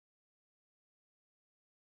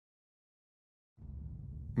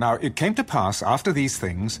Now it came to pass after these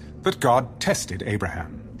things that God tested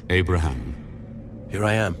Abraham. Abraham, Here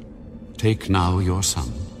I am. take now your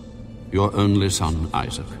son, your only son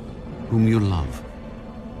Isaac, whom you love,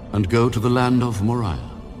 and go to the land of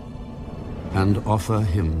Moriah, and offer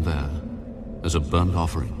him there as a burnt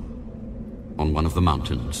offering on one of the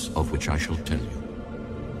mountains of which I shall tell you.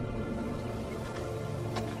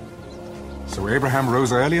 So Abraham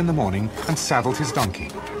rose early in the morning and saddled his donkey,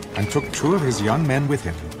 and took 2 of his young men with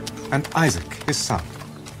him, and Isaac his son.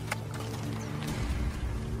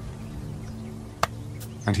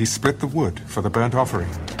 And he split the wood for the burnt offering,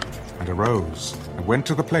 and arose, and went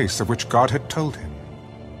to the place of which God had told him.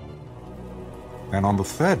 Then on the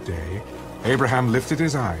 3rd day, Abraham lifted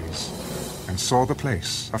his eyes, and saw the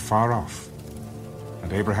place afar off.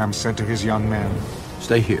 And Abraham said to his young men,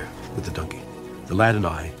 Stay here with the donkey. The lad and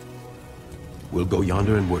I will go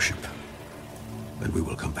yonder and worship, and we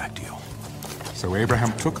will come back to you. So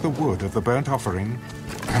Abraham took the wood of the burnt offering,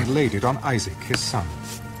 and laid it on Isaac his son.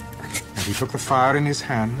 And he took the fire in his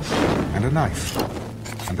hand, and a knife,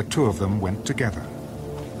 and the 2 of them went together.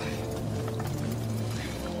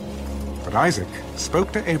 But Isaac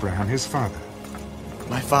spoke to Abraham his father.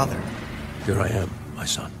 My father, Here I am, my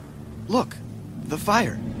son. look, the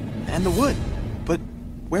fire and the wood. But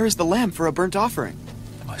where is the lamb for a burnt offering?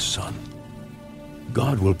 My son.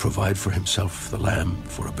 God will provide for himself the lamb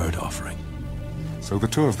for a burnt offering. So the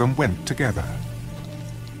 2 of them went together.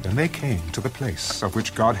 Then they came to the place of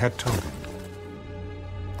which God had told him.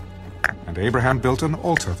 And Abraham built an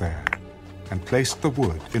altar there, and placed the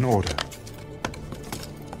wood in order.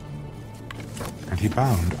 And he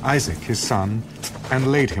bound Isaac his son,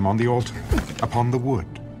 and laid him on the altar, upon the wood.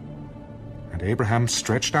 And Abraham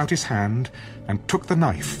stretched out his hand, and took the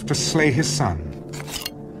knife to slay his son.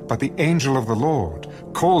 But the angel of the Lord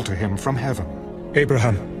called to him from heaven.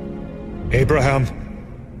 Abraham! Abraham!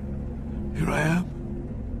 Here I am.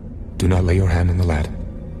 Do not lay your hand on the lad,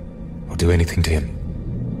 or do anything to him.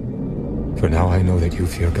 For now I know that you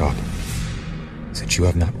fear God, since you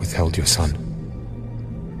have not withheld your son,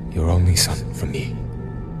 your only son, from me.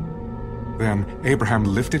 Then Abraham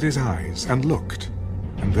lifted his eyes and looked,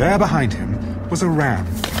 and there behind him was a ram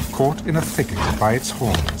caught in a thicket by its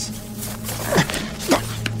horns.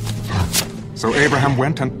 So Abraham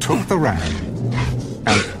went and took the ram,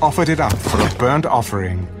 and offered it up for a burnt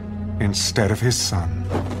offering instead of his son.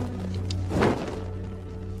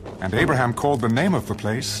 And Abraham called the name of the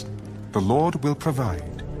place, The Lord Will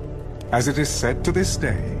Provide. As it is said to this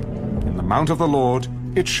day, In the mount of the Lord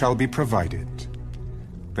it shall be provided.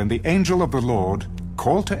 Then the angel of the Lord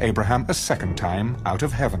called to Abraham a second time out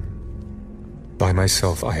of heaven. By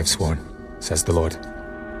myself I have sworn, says the Lord,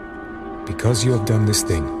 because you have done this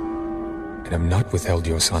thing, and have not withheld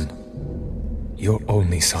your son, your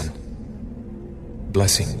only son.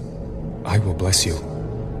 Blessing, I will bless you,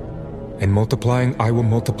 and multiplying I will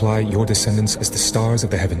multiply your descendants as the stars of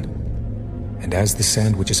the heaven, and as the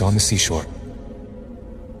sand which is on the seashore.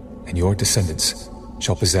 And your descendants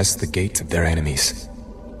shall possess the gates of their enemies.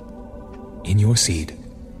 In your seed,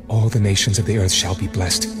 all the nations of the earth shall be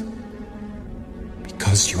blessed,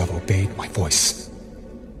 because you have obeyed my voice.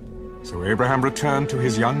 So Abraham returned to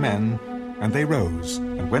his young men, and they rose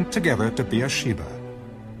and went together to Beersheba.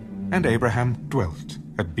 And Abraham dwelt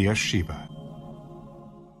at Beersheba.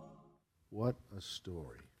 What a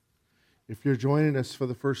story. If you're joining us for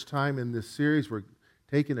the first time in this series, we're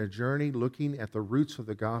taking a journey looking at the roots of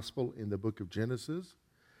the gospel in the book of Genesis,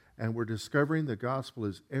 and we're discovering the gospel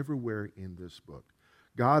is everywhere in this book.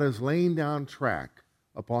 God is laying down track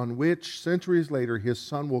upon which centuries later his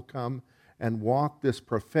son will come and walk this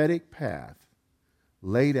prophetic path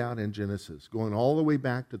laid out in Genesis, going all the way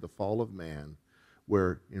back to the fall of man,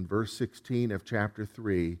 where in verse 16 of chapter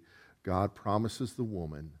 3, God promises the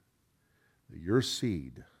woman that your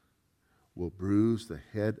seed will bruise the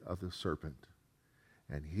head of the serpent,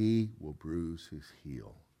 and he will bruise his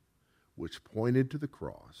heel, which pointed to the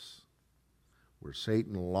cross, where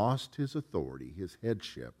Satan lost his authority, his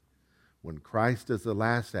headship, when Christ as the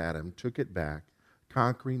last Adam took it back,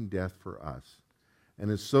 conquering death for us. And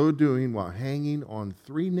in so doing, while hanging on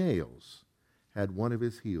 3 nails, had one of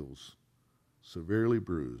his heels severely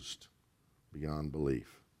bruised beyond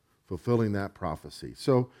belief, fulfilling that prophecy.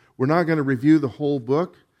 So we're not going to review the whole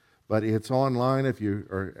book, but it's online if you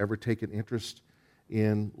are ever taken interest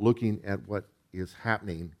in looking at what is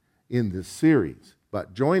happening in this series.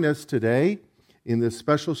 But join us today in this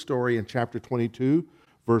special story in chapter 22,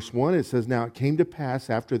 verse 1. It says, Now it came to pass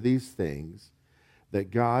after these things that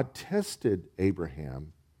God tested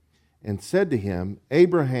Abraham and said to him,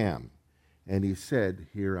 Abraham. And he said,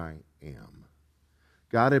 Here I am.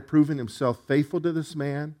 God had proven himself faithful to this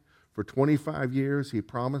man. For 25 years, he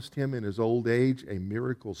promised him in his old age a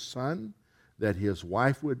miracle son that his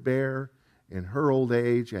wife would bear in her old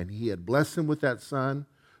age, and he had blessed him with that son,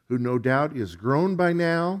 who no doubt is grown by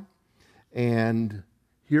now. And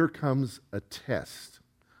here comes a test.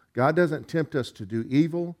 God doesn't tempt us to do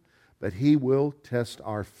evil, but he will test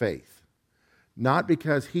our faith. Not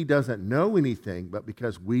because he doesn't know anything, but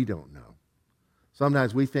because we don't know.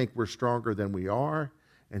 Sometimes we think we're stronger than we are,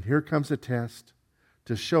 and here comes a test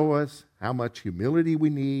to show us how much humility we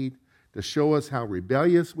need, to show us how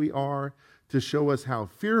rebellious we are, to show us how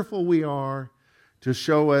fearful we are, to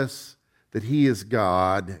show us that he is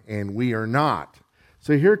God and we are not.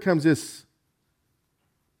 So here comes this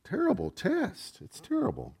terrible test. It's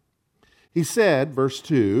terrible. He said, verse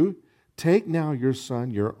 2, "Take now your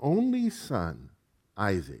son, your only son,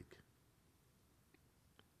 Isaac,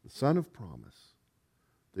 the son of promise,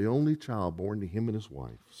 the only child born to him and his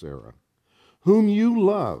wife, Sarah, whom you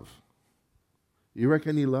love." You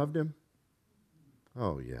reckon he loved him?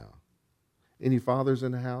 Oh, yeah. Any fathers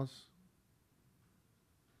in the house?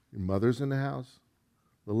 Your mothers in the house?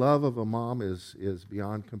 The love of a mom is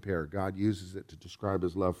beyond compare. God uses it to describe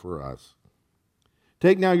his love for us.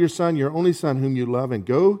 "Take now your son, your only son, whom you love, and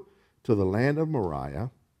go to the land of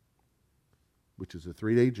Moriah," which is a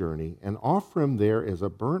 3-day journey, "and offer him there as a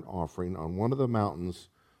burnt offering on one of the mountains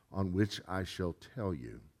on which I shall tell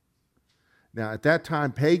you." Now, at that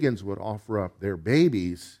time, pagans would offer up their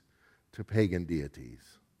babies to pagan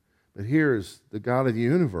deities. But here's the God of the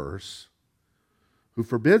universe who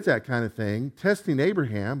forbids that kind of thing, testing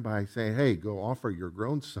Abraham by saying, "Hey, go offer your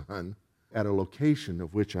grown son at a location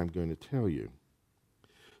of which I'm going to tell you."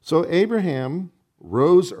 So Abraham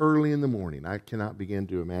rose early in the morning. I cannot begin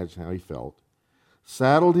to imagine how he felt.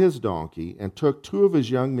 Saddled his donkey and took 2 of his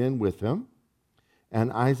young men with him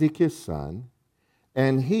and Isaac his son.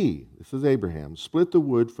 And he, this is Abraham, split the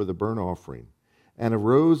wood for the burnt offering and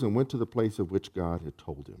arose and went to the place of which God had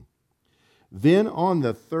told him. Then on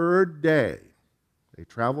the 3rd day, they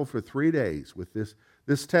traveled for 3 days with this.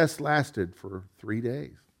 This test lasted for 3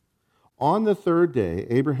 days. On the 3rd day,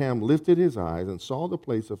 Abraham lifted his eyes and saw the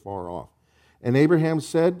place afar off. And Abraham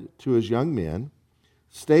said to his young men,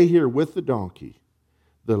 "Stay here with the donkey.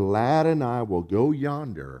 The lad and I will go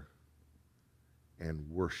yonder and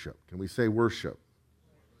worship." Can we say worship?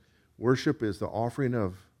 Worship is the offering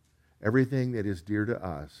of everything that is dear to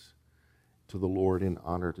us to the Lord in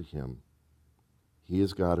honor to him. He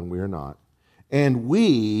is God and we are not. "And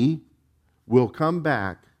we will come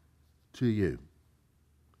back to you."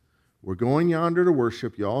 We're going yonder to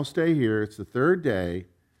worship. You all stay here. It's the 3rd day.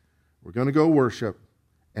 We're going to go worship,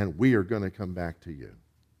 and we are going to come back to you.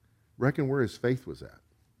 Reckon where his faith was at.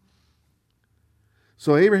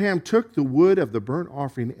 So Abraham took the wood of the burnt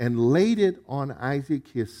offering and laid it on Isaac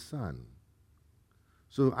his son.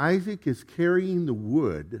 So Isaac is carrying the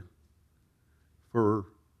wood for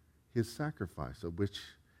his sacrifice, of which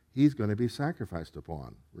he's going to be sacrificed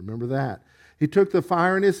upon. Remember that. He took the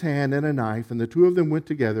fire in his hand and a knife, and the 2 of them went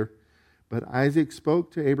together. But Isaac spoke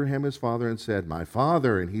to Abraham his father and said, "My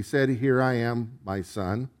father." And he said, "Here I am, my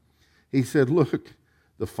son." He said, "Look,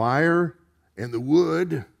 the fire and the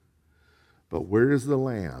wood, but where is the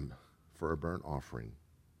lamb for a burnt offering?"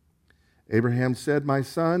 Abraham said, "My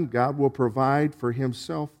son, God will provide for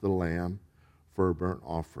himself the lamb for a burnt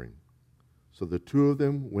offering." So the 2 of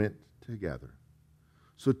them went together.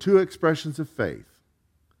 So 2 expressions of faith.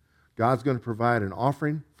 God's going to provide an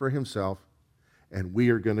offering for himself, and we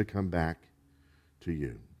are going to come back to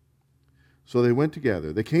you. So they went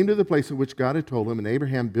together. They came to the place of which God had told him, and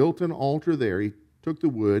Abraham built an altar there. He took the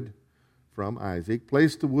wood from Isaac,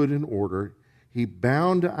 placed the wood in order. He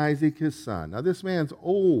bound Isaac his son. Now this man's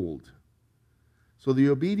old, so the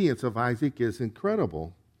obedience of Isaac is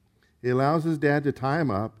incredible. He allows his dad to tie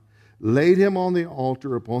him up, laid him on the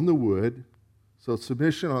altar upon the wood. So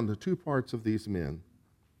submission on the 2 parts of these men,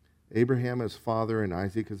 Abraham as father and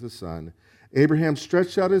Isaac as a son. Abraham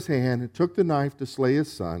stretched out his hand and took the knife to slay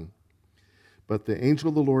his son. But the angel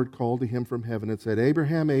of the Lord called to him from heaven and said,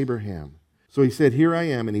 "Abraham, Abraham." So he said, "Here I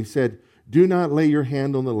am." And he said, "Do not lay your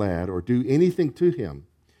hand on the lad or do anything to him.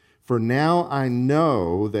 For now I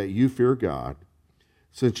know that you fear God,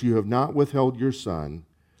 since you have not withheld your son,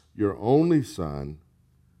 your only son,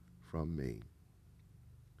 from me."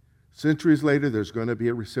 Centuries later, there's going to be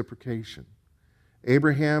a reciprocation.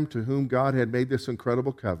 Abraham, to whom God had made this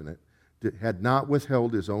incredible covenant, had not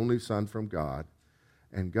withheld his only son from God,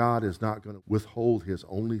 and God is not going to withhold his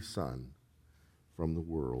only son from the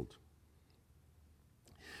world.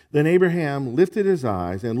 Then Abraham lifted his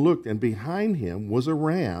eyes and looked, and behind him was a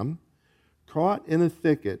ram caught in a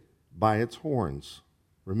thicket by its horns.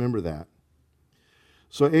 Remember that.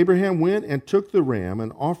 So Abraham went and took the ram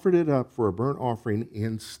and offered it up for a burnt offering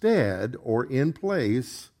instead, or in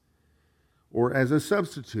place, or as a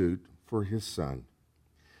substitute for his son.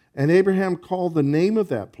 And Abraham called the name of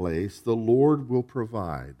that place, "The Lord will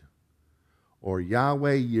provide," or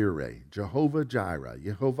Yahweh Yireh, Jehovah Jireh,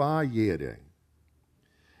 Yehovah Yireh.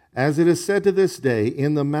 As it is said to this day,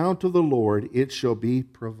 "In the mount of the Lord it shall be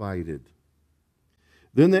provided."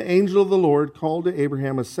 Then the angel of the Lord called to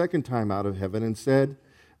Abraham a second time out of heaven and said,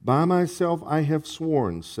 "By myself I have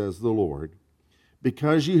sworn, says the Lord,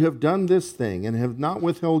 because you have done this thing and have not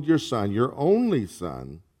withheld your son, your only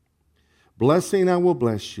son, blessing I will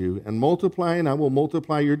bless you, and multiplying I will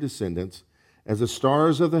multiply your descendants as the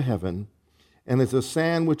stars of the heaven and as the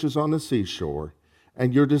sand which is on the seashore,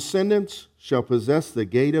 and your descendants shall possess the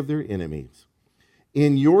gate of their enemies.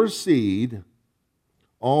 In your seed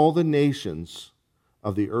all the nations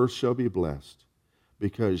of the earth shall be blessed,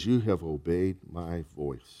 because you have obeyed my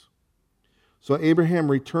voice." So Abraham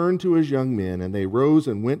returned to his young men, and they rose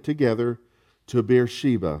and went together to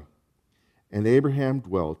Beersheba. And Abraham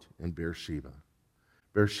dwelt in Beersheba.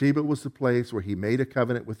 Beersheba was the place where he made a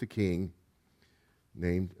covenant with the king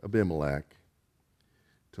named Abimelech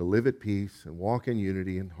to live at peace and walk in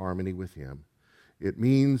unity and harmony with him. It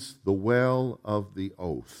means the well of the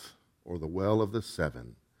oath, or the well of the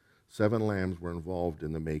seven. 7 lambs were involved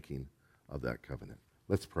in the making of that covenant.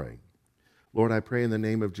 Let's pray. Lord, I pray in the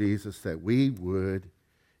name of Jesus that we would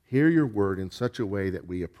hear your word in such a way that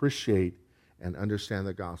we appreciate and understand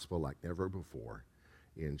the gospel like never before.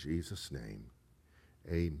 In Jesus' name,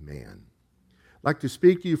 amen. I'd like to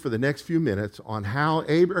speak to you for the next few minutes on how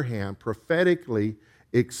Abraham prophetically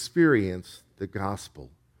experienced the gospel,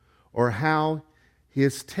 or how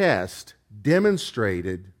his test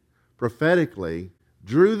demonstrated prophetically,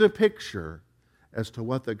 drew the picture as to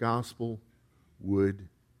what the gospel would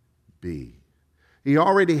be. He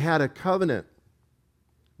already had a covenant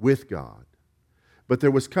with God, but there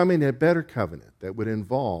was coming a better covenant that would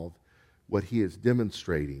involve what he is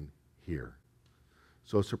demonstrating here.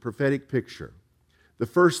 So it's a prophetic picture. The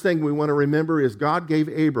first thing we want to remember is God gave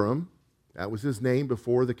Abram, that was his name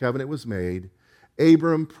before the covenant was made,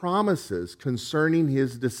 Abram promises concerning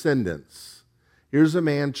his descendants. Here's a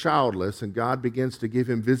man childless, and God begins to give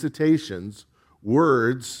him visitations,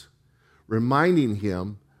 words, reminding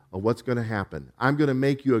him of what's going to happen. I'm going to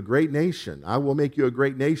make you a great nation. I will make you a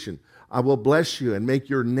great nation. I will bless you and make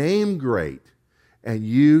your name great, and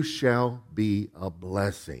you shall be a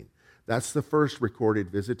blessing. That's the first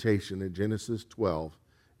recorded visitation in Genesis 12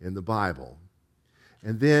 in the Bible.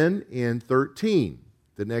 And then in 13,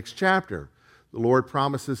 the next chapter, the Lord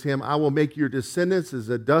promises him, "I will make your descendants as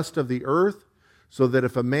the dust of the earth, so that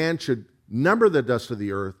if a man should number the dust of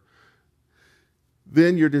the earth,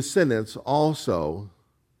 then your descendants also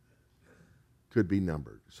could be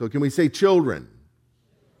numbered." So can we say children,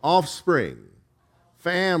 offspring,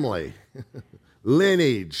 family,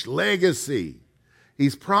 lineage, legacy?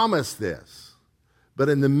 He's promised this. But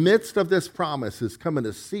in the midst of this promise is coming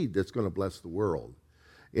a seed that's going to bless the world.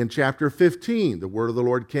 In chapter 15, the word of the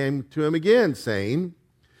Lord came to him again, saying,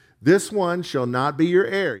 "This one shall not be your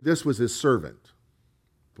heir." This was his servant.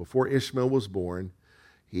 Before Ishmael was born,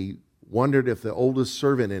 he wondered if the oldest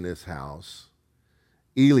servant in his house,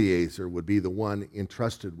 Eliezer, would be the one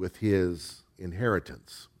entrusted with his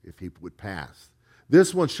inheritance if he would pass.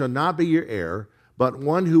 "This one shall not be your heir, but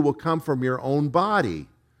one who will come from your own body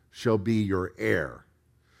shall be your heir."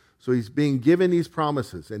 So he's being given these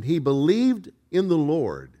promises, and he believed in the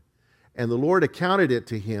Lord, and the Lord accounted it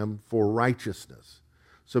to him for righteousness.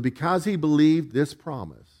 So because he believed this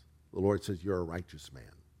promise, the Lord says, "You're a righteous man."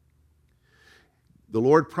 The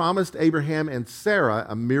Lord promised Abraham and Sarah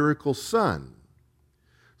a miracle son.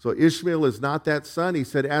 So Ishmael is not that son. He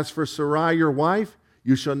said, "As for Sarai, your wife,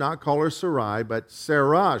 you shall not call her Sarai, but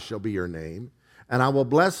Sarah shall be your name, and I will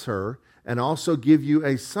bless her and also give you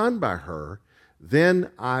a son by her. Then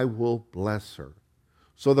I will bless her."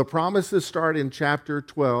 So the promises start in chapter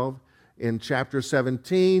 12. In chapter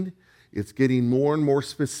 17, it's getting more and more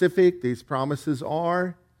specific, these promises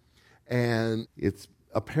are. And it's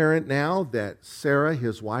apparent now that Sarah,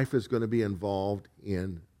 his wife, is going to be involved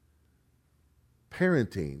in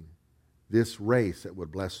parenting this race that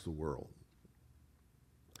would bless the world.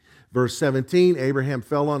 Verse 17, Abraham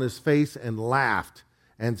fell on his face and laughed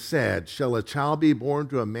and said, "Shall a child be born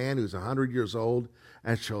to a man who's 100 years old?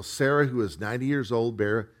 And shall Sarah, who is 90 years old,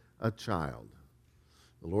 bear a child?"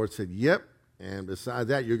 The Lord said, "Yep, and besides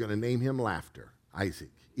that, you're going to name him Laughter,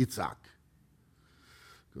 Isaac, Yitzhak.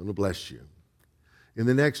 Going to bless you." In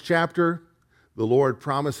the next chapter, the Lord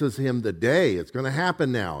promises him the day. It's going to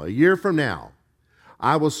happen now, a year from now.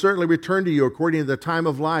 I will certainly return to you according to the time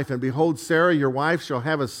of life, and behold, Sarah, your wife, shall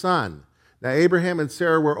have a son. Now Abraham and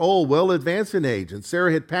Sarah were old, well advanced in age, and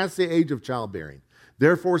Sarah had passed the age of childbearing.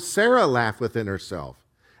 Therefore Sarah laughed within herself.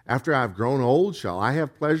 After I have grown old, shall I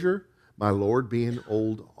have pleasure, my Lord being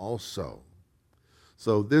old also?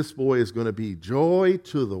 So this boy is going to be joy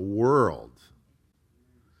to the world.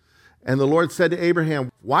 And the Lord said to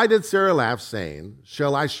Abraham, why did Sarah laugh, saying,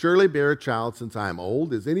 shall I surely bear a child since I am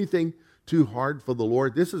old? Is anything too hard for the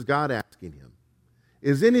Lord? This is God asking him.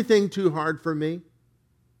 Is anything too hard for me?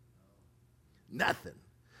 Nothing.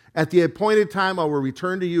 At the appointed time I will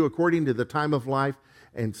return to you according to the time of life,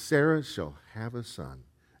 and Sarah shall have a son.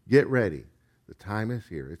 Get ready. The time is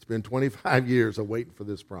here. It's been 25 years of waiting for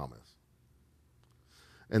this promise.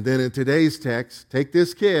 And then in today's text, take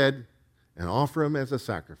this kid and offer him as a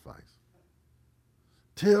sacrifice.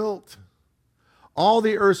 Tilt. All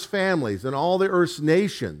the earth's families and all the earth's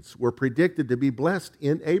nations were predicted to be blessed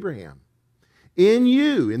in Abraham. In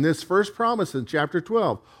you, in this first promise in chapter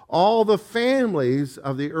 12, all the families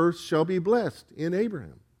of the earth shall be blessed in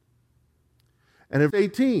Abraham. And in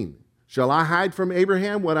 18, shall I hide from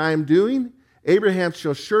Abraham what I am doing? Abraham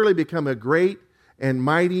shall surely become a great and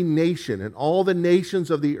mighty nation, and all the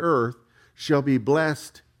nations of the earth shall be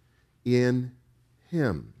blessed in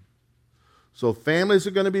him. So families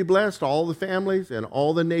are going to be blessed, all the families, and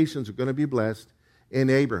all the nations are going to be blessed in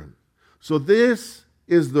Abraham. So this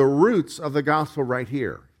is the roots of the gospel right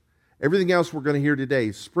here. Everything else we're going to hear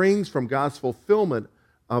today springs from God's fulfillment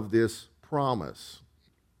of this promise.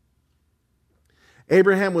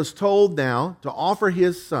 Abraham was told now to offer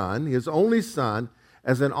his son, his only son,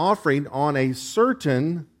 as an offering on a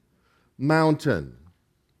certain mountain.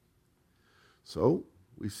 So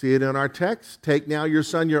we see it in our text. Take now your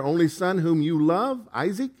son, your only son, whom you love,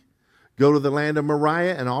 Isaac. Go to the land of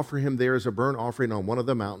Moriah and offer him there as a burnt offering on one of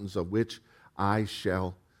the mountains of which I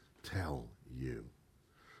shall tell you.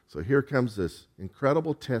 So here comes this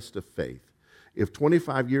incredible test of faith. If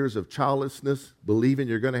 25 years of childlessness, believing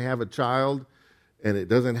you're going to have a child, and it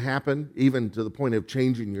doesn't happen, even to the point of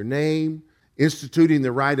changing your name, instituting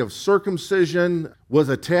the rite of circumcision was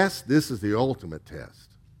a test, this is the ultimate test.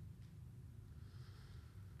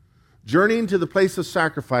 Journeying to the place of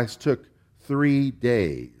sacrifice took 3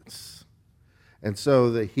 days. And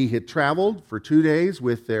so he had traveled for 2 days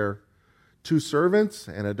with their 2 servants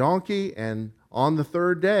and a donkey, and on the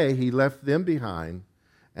 3rd day he left them behind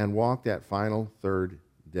and walked that final 3rd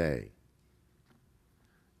day.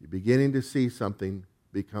 You're beginning to see something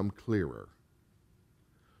become clearer.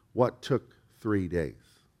 What took 3 days?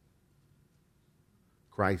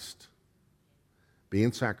 Christ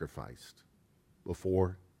being sacrificed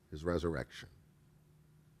before his resurrection.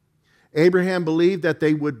 Abraham believed that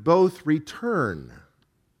they would both return.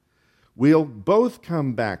 We'll both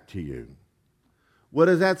come back to you. What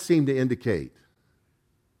does that seem to indicate?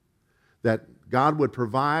 That God would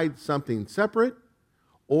provide something separate,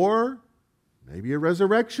 or maybe a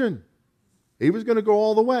resurrection. He was going to go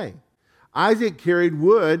all the way. Isaac carried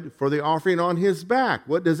wood for the offering on his back.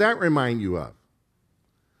 What does that remind you of?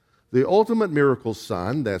 The ultimate miracle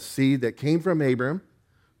son, that seed that came from Abraham,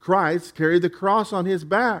 Christ, carried the cross on his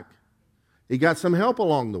back. He got some help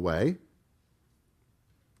along the way.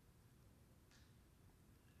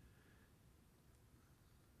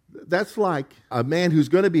 That's like a man who's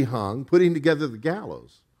going to be hung putting together the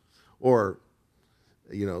gallows, or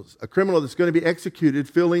a criminal that's going to be executed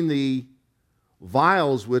filling the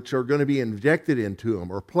vials which are going to be injected into him,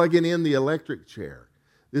 or plugging in the electric chair.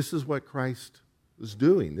 This is what Christ is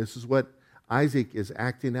doing. This is what Isaac is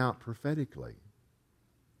acting out prophetically.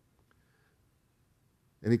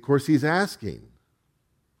 And of course he's asking,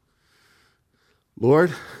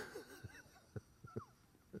 Lord,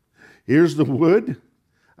 here's the wood.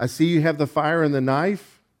 I see you have the fire and the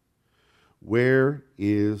knife. Where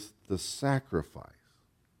is the sacrifice?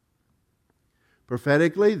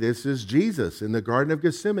 Prophetically, this is Jesus in the Garden of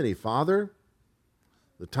Gethsemane. Father,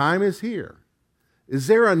 the time is here. Is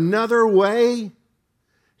there another way?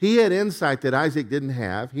 He had insight that Isaac didn't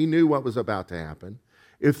have. He knew what was about to happen.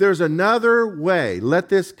 If there's another way, let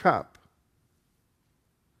this cup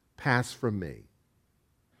pass from me.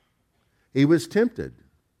 He was tempted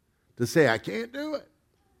to say, I can't do it.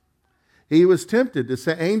 He was tempted to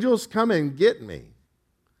say, angels, come and get me.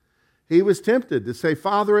 He was tempted to say,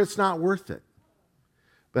 Father, it's not worth it.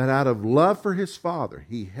 But out of love for his Father,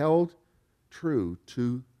 he held true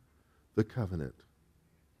to the covenant.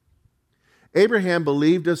 Abraham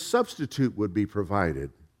believed a substitute would be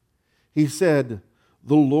provided. He said,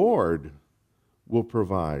 the Lord will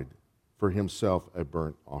provide for himself a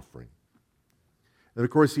burnt offering. And of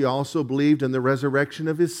course, he also believed in the resurrection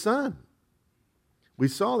of his son. We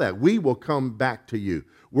saw that. We will come back to you.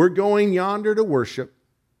 We're going yonder to worship,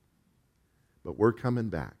 but we're coming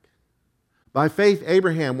back. By faith,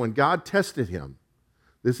 Abraham, when God tested him,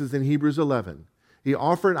 this is in Hebrews 11, he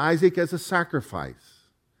offered Isaac as a sacrifice.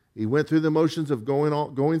 He went through the motions of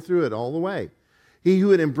going through it all the way. He who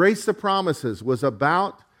had embraced the promises was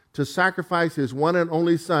about to sacrifice his one and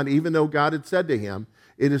only son, even though God had said to him,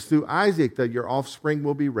 it is through Isaac that your offspring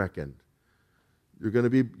will be reckoned. You're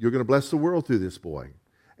going to bless the world through this boy.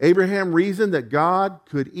 Abraham reasoned that God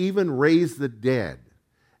could even raise the dead.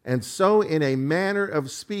 And so, in a manner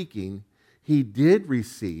of speaking, he did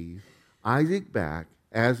receive Isaac back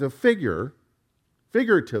as a figure,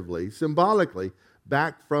 figuratively, symbolically,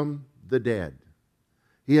 back from the dead.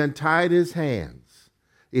 He untied his hands.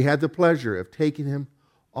 He had the pleasure of taking him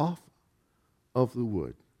off of the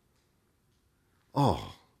wood.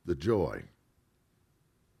 Oh, the joy.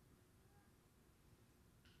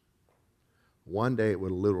 One day it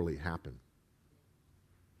would literally happen.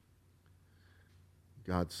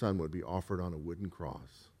 God's Son would be offered on a wooden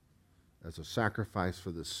cross as a sacrifice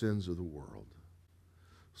for the sins of the world,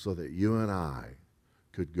 so that you and I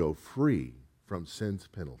could go free from sin's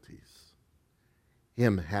penalties,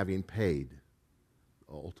 him having paid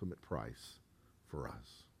the ultimate price for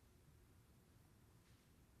us.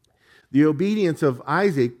 The obedience of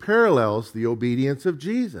Isaac parallels the obedience of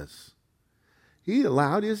Jesus. He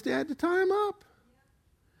allowed his dad to tie him up.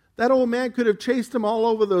 That old man could have chased him all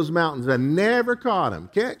over those mountains and never caught him.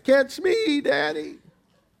 Can't catch me, Daddy.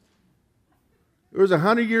 There was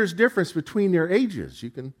 100 years difference between their ages. You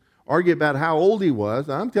can argue about how old he was.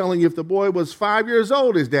 I'm telling you, if the boy was 5 years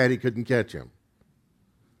old, his daddy couldn't catch him.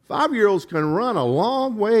 5-year-olds can run a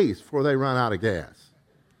long ways before they run out of gas.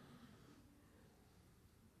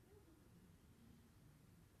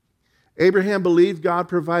 Abraham believed God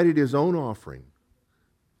provided his own offering.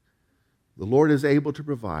 The Lord is able to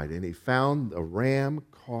provide, and he found a ram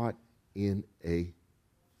caught in a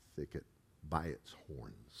thicket by its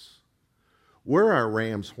horns. Where are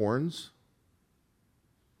ram's horns?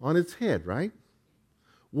 On its head, right?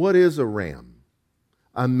 What is a ram?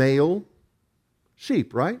 A male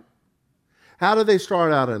sheep, right? How do they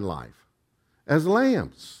start out in life? As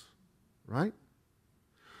lambs, right?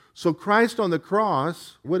 So Christ on the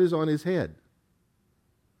cross, what is on his head?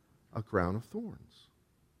 A crown of thorns.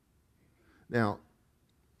 Now,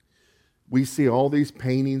 we see all these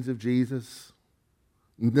paintings of Jesus.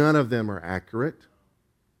 None of them are accurate.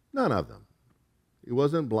 None of them. He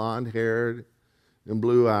wasn't blonde-haired and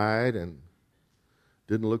blue-eyed and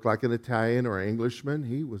didn't look like an Italian or Englishman.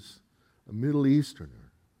 He was a Middle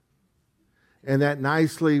Easterner. And that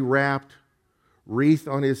nicely wrapped wreath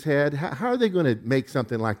on his head, how are they going to make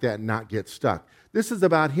something like that and not get stuck? This is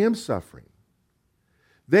about him suffering.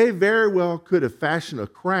 They very well could have fashioned a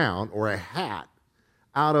crown or a hat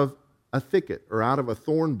out of a thicket or out of a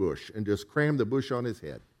thorn bush and just crammed the bush on his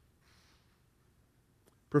head.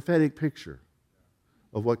 Prophetic picture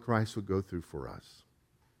of what Christ would go through for us.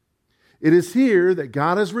 It is here that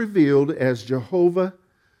God is revealed as Jehovah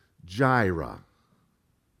Jireh.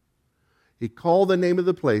 He called the name of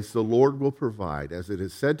the place, the Lord will provide. As it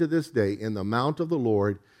is said to this day, in the mount of the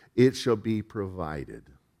Lord it shall be provided.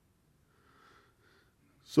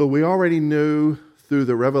 So we already knew through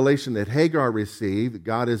the revelation that Hagar received that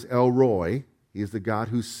God is El Roi. He is the God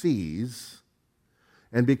who sees.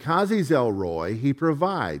 And because he's El Roi, he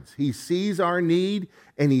provides. He sees our need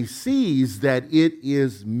and he sees that it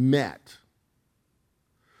is met.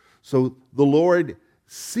 So the Lord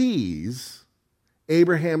sees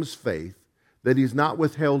Abraham's faith, that he's not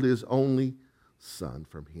withheld his only son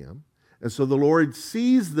from him. And so the Lord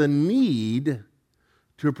sees the need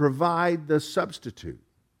to provide the substitute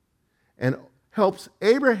and helps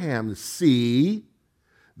Abraham see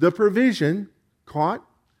the provision caught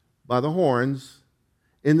by the horns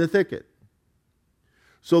in the thicket.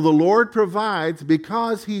 So the Lord provides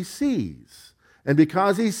because he sees. And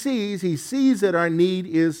because he sees that our need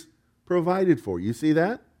is provided for. You see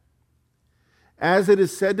that? As it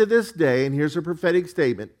is said to this day, and here's a prophetic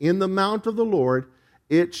statement, in the mount of the Lord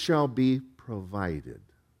it shall be provided.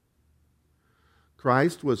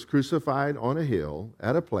 Christ was crucified on a hill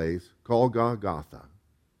at a place called Golgotha,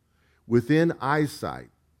 within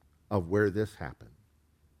eyesight of where this happened.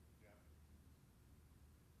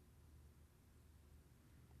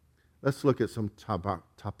 Let's look at some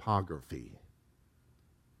topography.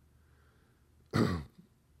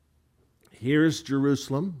 Here's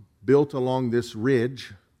Jerusalem, built along this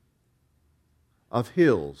ridge of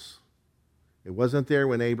hills. It wasn't there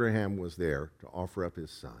when Abraham was there to offer up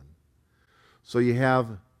his son. So you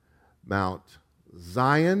have Mount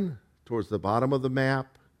Zion towards the bottom of the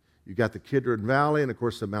map. You've got the Kidron Valley and, of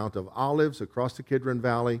course, the Mount of Olives across the Kidron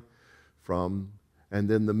Valley. And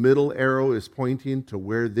then the middle arrow is pointing to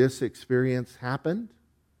where this experience happened.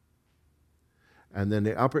 And then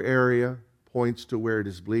the upper area points to where it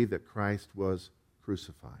is believed that Christ was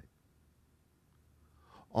crucified.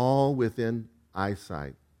 All within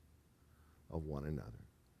eyesight of one another.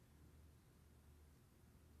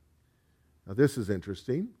 Now this is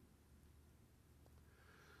interesting.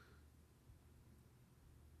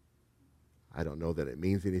 I don't know that it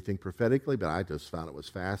means anything prophetically, but I just found it was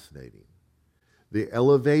fascinating. The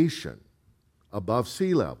elevation above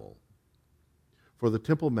sea level for the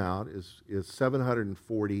Temple Mount is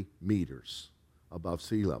 740 meters above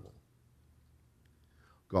sea level.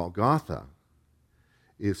 Golgotha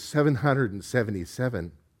is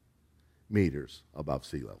 777 meters above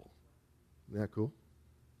sea level. Isn't that cool?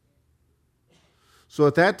 So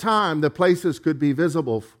at that time, the places could be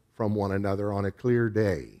visible from one another on a clear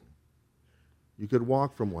day. You could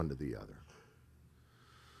walk from one to the other.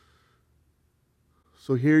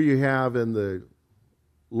 So here you have in the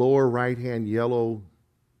lower right-hand yellow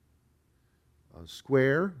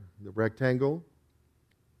square, the rectangle,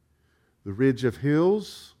 the ridge of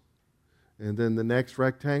hills, and then the next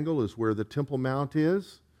rectangle is where the Temple Mount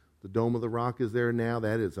is. The Dome of the Rock is there now.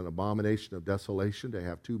 That is an abomination of desolation to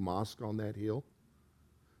have two mosques on that hill.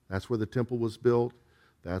 That's where the temple was built.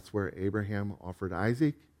 That's where Abraham offered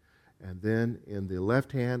Isaac. And then in the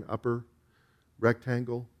left-hand upper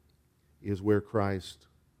rectangle is where Christ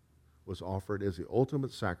was offered as the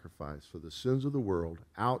ultimate sacrifice for the sins of the world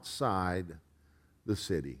outside the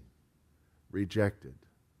city, rejected.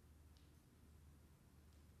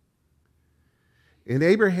 In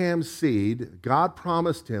Abraham's seed, God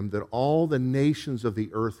promised him that all the nations of the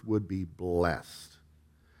earth would be blessed.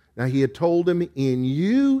 Now, he had told him, in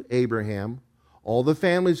you, Abraham, all the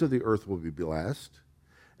families of the earth will be blessed.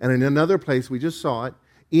 And in another place, we just saw it,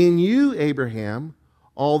 in you, Abraham,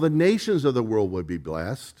 all the nations of the world would be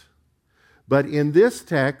blessed. But in this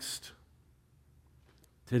text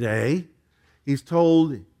today, he's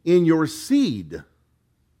told, in your seed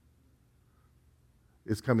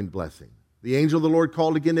is coming blessing. The angel of the Lord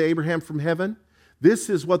called again to Abraham from heaven. This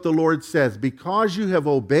is what the Lord says, because you have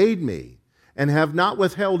obeyed me and have not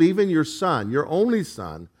withheld even your son, your only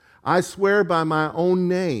son, I swear by my own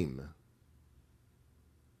name.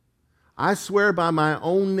 I swear by my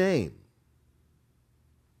own name.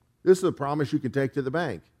 This is a promise you can take to the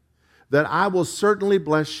bank. That I will certainly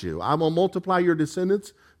bless you. I will multiply your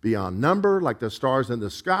descendants beyond number, like the stars in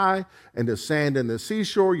the sky and the sand in the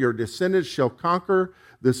seashore. Your descendants shall conquer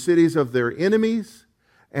the cities of their enemies.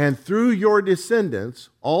 And through your descendants,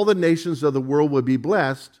 all the nations of the world will be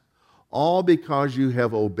blessed, all because you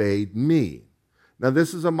have obeyed me. Now,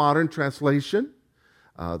 this is a modern translation.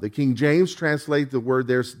 The King James translates the word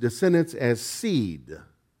there's descendants as seed.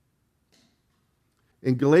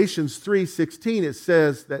 In Galatians 3:16, it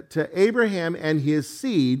says that to Abraham and his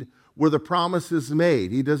seed were the promises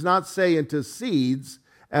made. He does not say into seeds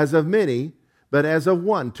as of many, but as of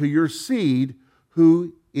one, to your seed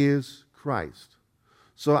who is Christ.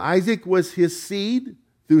 So Isaac was his seed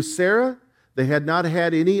through Sarah. They had not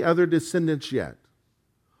had any other descendants yet.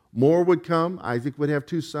 More would come. Isaac would have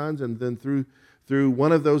two sons, and then through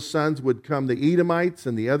one of those sons would come the Edomites,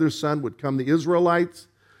 and the other son would come the Israelites,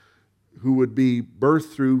 who would be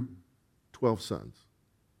birthed through 12 sons.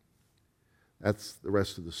 That's the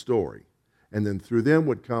rest of the story. And then through them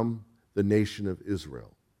would come the nation of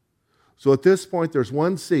Israel. So at this point, there's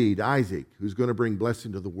one seed, Isaac, who's going to bring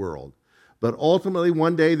blessing to the world. But ultimately,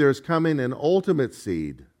 one day, there's coming an ultimate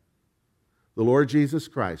seed, the Lord Jesus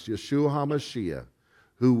Christ, Yeshua HaMashiach,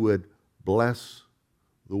 who would bless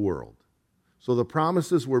the world. So the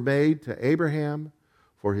promises were made to Abraham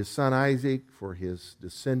for his son Isaac, for his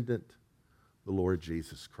descendant, the Lord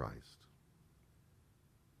Jesus Christ.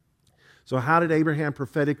 So how did Abraham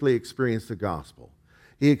prophetically experience the gospel?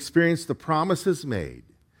 He experienced the promises made.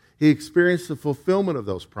 He experienced the fulfillment of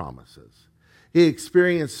those promises. He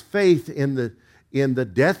experienced faith in the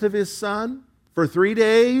death of his son for 3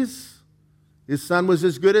 days. His son was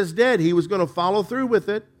as good as dead. He was going to follow through with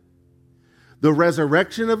it. The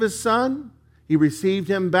resurrection of his son, he received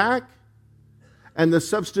him back. And the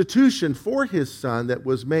substitution for his son that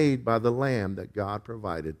was made by the lamb that God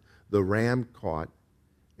provided, the ram caught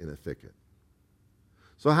in a thicket.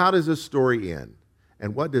 So how does this story end?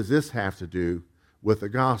 And what does this have to do with the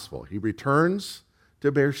gospel? He returns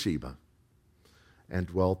to Beersheba and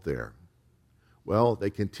dwelt there. Well, they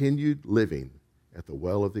continued living at the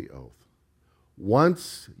well of the oath.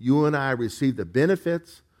 Once you and I receive the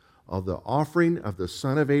benefits of the offering of the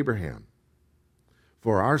son of Abraham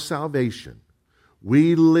for our salvation,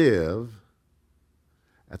 We live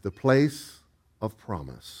at the place of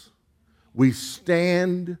promise. We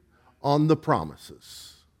stand on the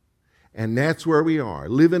promises. And that's where we are,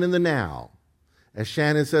 living in the now. As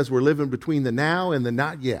Shannon says, we're living between the now and the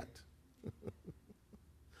not yet.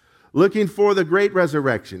 Looking for the great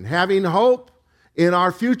resurrection, having hope in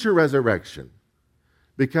our future resurrection,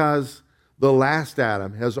 because the last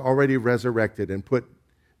Adam has already resurrected and put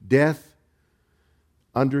death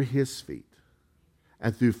under his feet.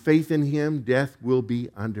 And through faith in him, death will be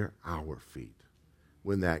under our feet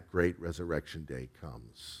when that great resurrection day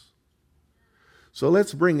comes. So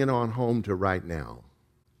let's bring it on home to right now.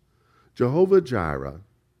 Jehovah Jireh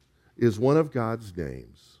is one of God's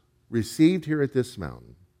names, received here at this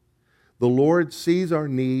mountain. The Lord sees our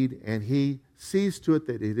need, and he sees to it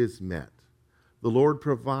that it is met. The Lord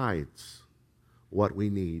provides what we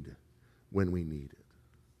need when we need it.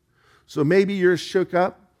 So maybe you're shook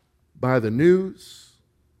up by the news,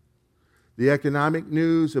 the economic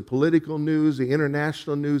news, the political news, the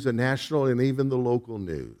international news, the national, and even the local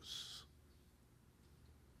news.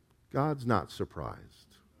 God's not surprised.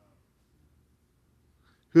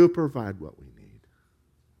 He'll provide what we need.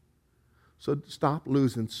 So stop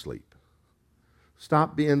losing sleep.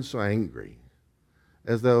 Stop being so angry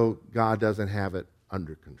as though God doesn't have it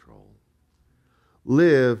under control.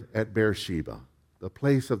 Live at Beersheba, the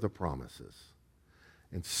place of the promises,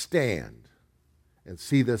 and stand and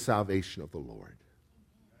see the salvation of the Lord.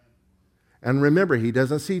 And remember, he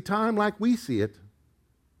doesn't see time like we see it.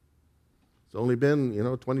 It's only been,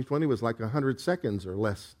 2020 was like 100 seconds or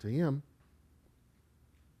less to him.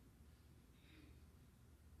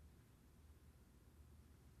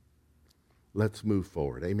 Let's move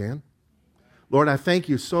forward. Amen. Lord, I thank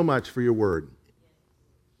you so much for your word.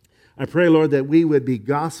 I pray, Lord, that we would be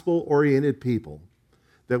gospel-oriented people,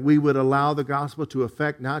 that we would allow the gospel to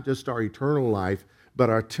affect not just our eternal life, but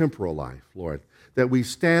our temporal life, Lord, that we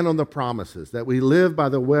stand on the promises, that we live by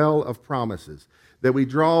the well of promises, that we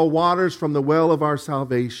draw waters from the well of our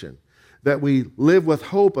salvation, that we live with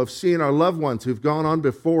hope of seeing our loved ones who've gone on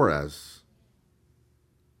before us,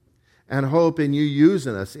 and hope in you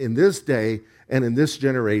using us in this day and in this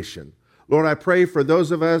generation. Lord, I pray for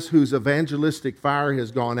those of us whose evangelistic fire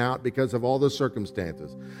has gone out because of all the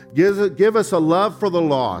circumstances. Give us a love for the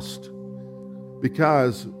lost,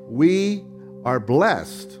 because we are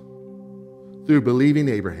blessed through believing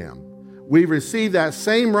Abraham. We receive that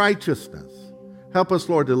same righteousness. Help us,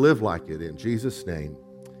 Lord, to live like it. In Jesus' name,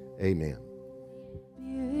 amen.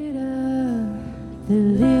 Spirit of the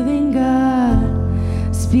living God,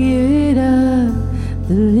 Spirit of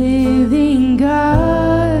the living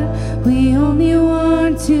God, we only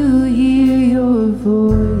want to hear your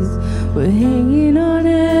voice. We're hanging on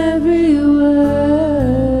every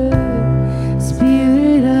word.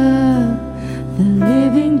 Spirit of the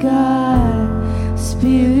living God,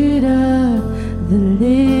 Spirit of the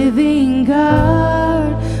living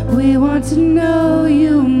God, we want to know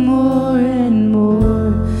you more and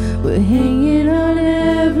more. We're hanging on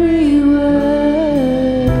every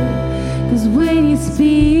word. 'Cause when you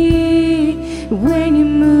speak, when you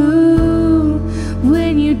move,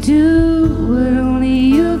 when you do what only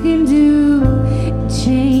you can do, it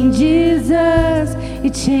changes us,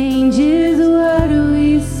 it changes what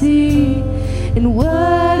we see. And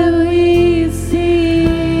what do we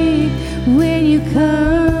see when you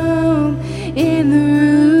come in the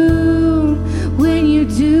room, when you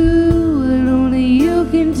do what only you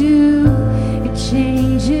can do? It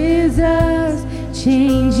changes us,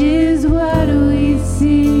 changes what we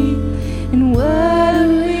see. And what do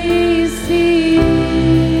we see?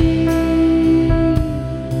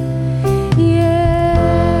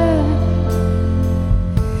 Yeah,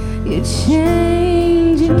 you're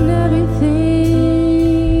changing everything.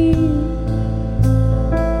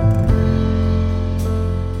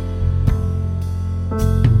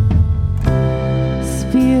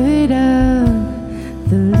 Spirit of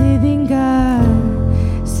the living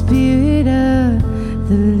God, Spirit of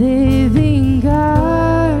the living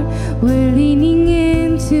God, we're leaning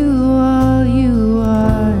into all you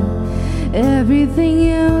are. Everything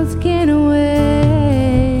else can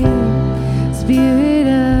wait. Spirit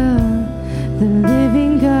of the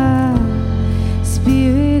living God,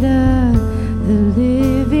 Spirit of the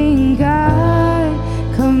living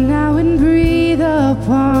God, come now and breathe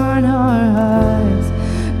upon our hearts.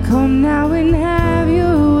 Come now and have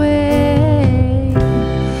your way.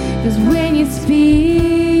 'Cause when you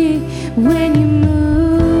speak, when you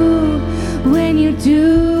move, when you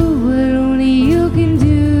do what only you can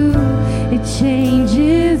do, it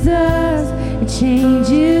changes us, it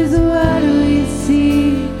changes what we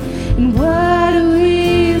see. And what do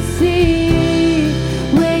we see?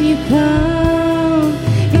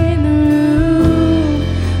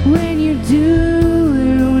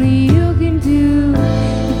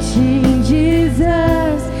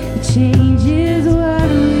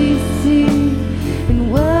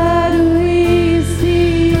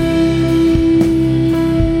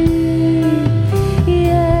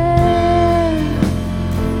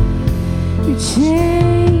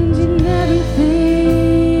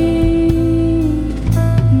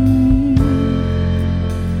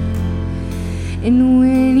 And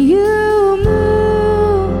when you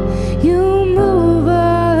move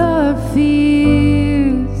all our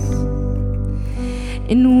fears.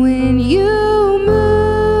 And when you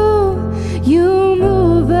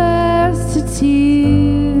move us to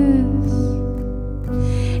tears.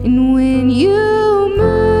 And when you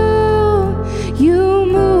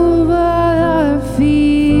move all our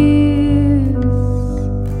fears.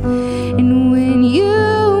 And when you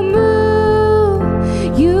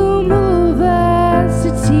move us to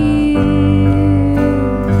tears.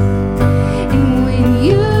 And when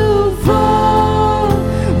you fall,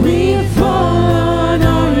 we fall on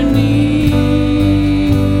our knees.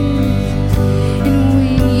 And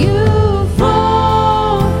when you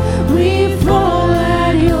fall, we fall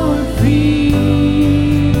at your feet.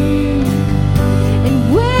 And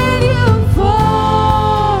when you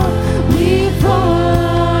fall, we fall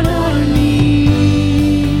on our knees.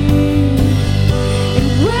 And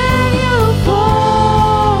when you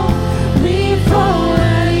fall, we fall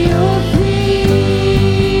at your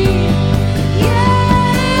feet. Yeah.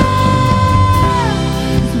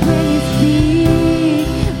 'Cause when you speak,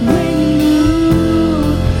 when you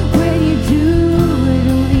move, when you do what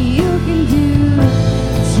only you can do,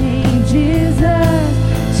 changes us,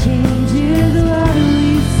 changes what we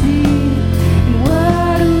see. And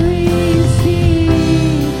what we see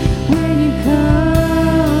when you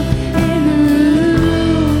come in the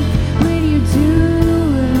room, when you do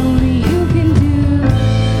what only you can do,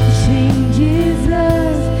 changes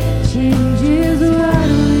us, changes what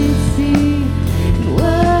we see. And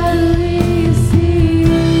what we see,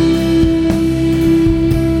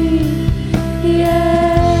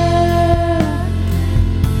 yeah,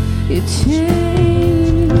 you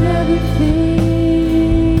change everything.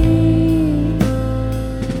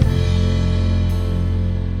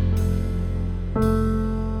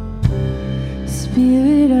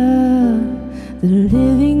 Spirit of the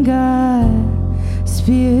living God,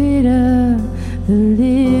 Spirit of the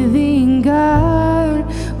living God,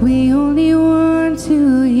 we only want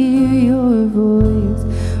to hear your voice.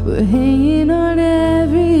 We're hanging on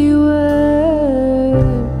every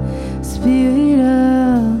word. Spirit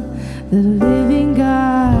of the living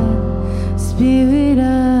God, Spirit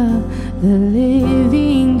of the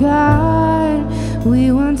living God,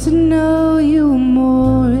 we want to know you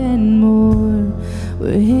more and more.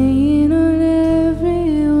 We're hanging on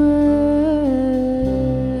every word.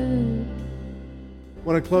 I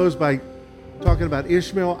want to close by talking about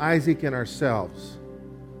Ishmael, Isaac, and ourselves.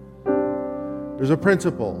 There's a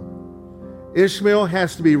principle. Ishmael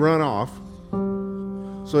has to be run off.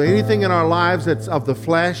 So anything in our lives that's of the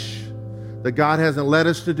flesh that God hasn't led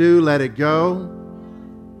us to do, let it go.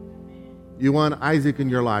 You want Isaac in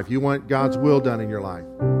your life. You want God's will done in your life.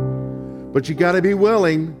 But you got to be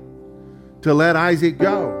willing to let Isaac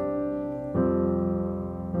go.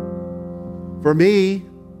 For me,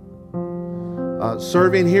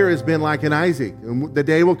 serving here has been like an Isaac. And the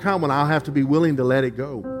day will come when I'll have to be willing to let it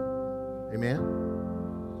go. Amen?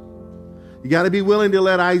 You got to be willing to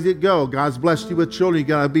let Isaac go. God's blessed you with children. You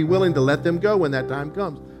got to be willing to let them go when that time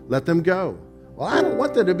comes. Let them go. Well, I don't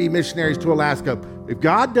want them to be missionaries to Alaska. If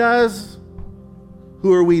God does,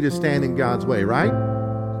 who are we to stand in God's way, right?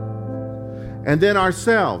 And then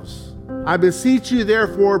ourselves. I beseech you,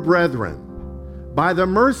 therefore, brethren, by the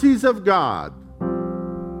mercies of God,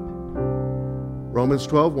 Romans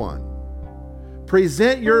 12:1,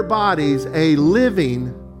 present your bodies a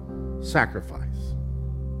living sacrifice.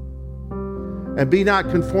 And be not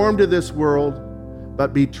conformed to this world,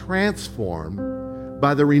 but be transformed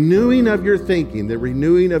by the renewing of your thinking, the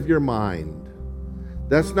renewing of your mind.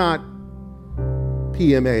 That's not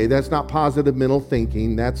PMA. That's not positive mental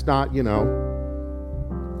thinking. That's not,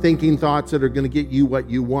 thinking thoughts that are going to get you what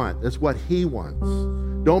you want. That's what He wants.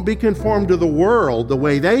 Don't be conformed to the world the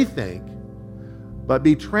way they think, but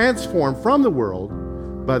be transformed from the world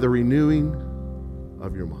by the renewing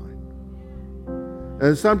of your mind.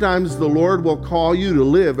 And sometimes the Lord will call you to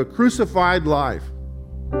live a crucified life.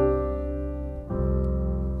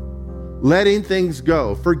 Letting things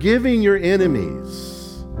go, forgiving your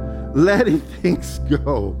enemies, letting things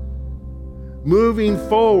go, moving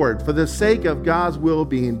forward for the sake of God's will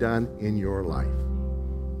being done in your life.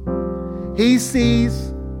 He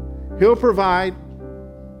sees, He'll provide.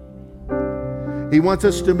 He wants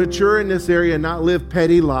us to mature in this area and not live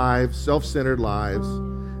petty lives, self-centered lives.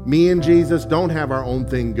 Me and Jesus don't have our own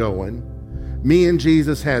thing going. Me and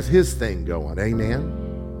Jesus has His thing going. Amen.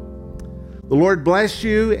 The Lord bless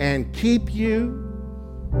you and keep you.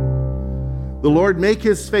 The Lord make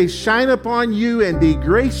His face shine upon you and be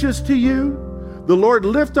gracious to you. The Lord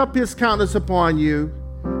lift up His countenance upon you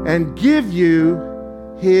and give you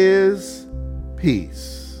His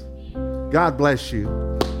peace. God bless you.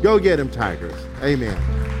 Go get him, Tigers. Amen.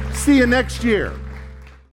 See you next year.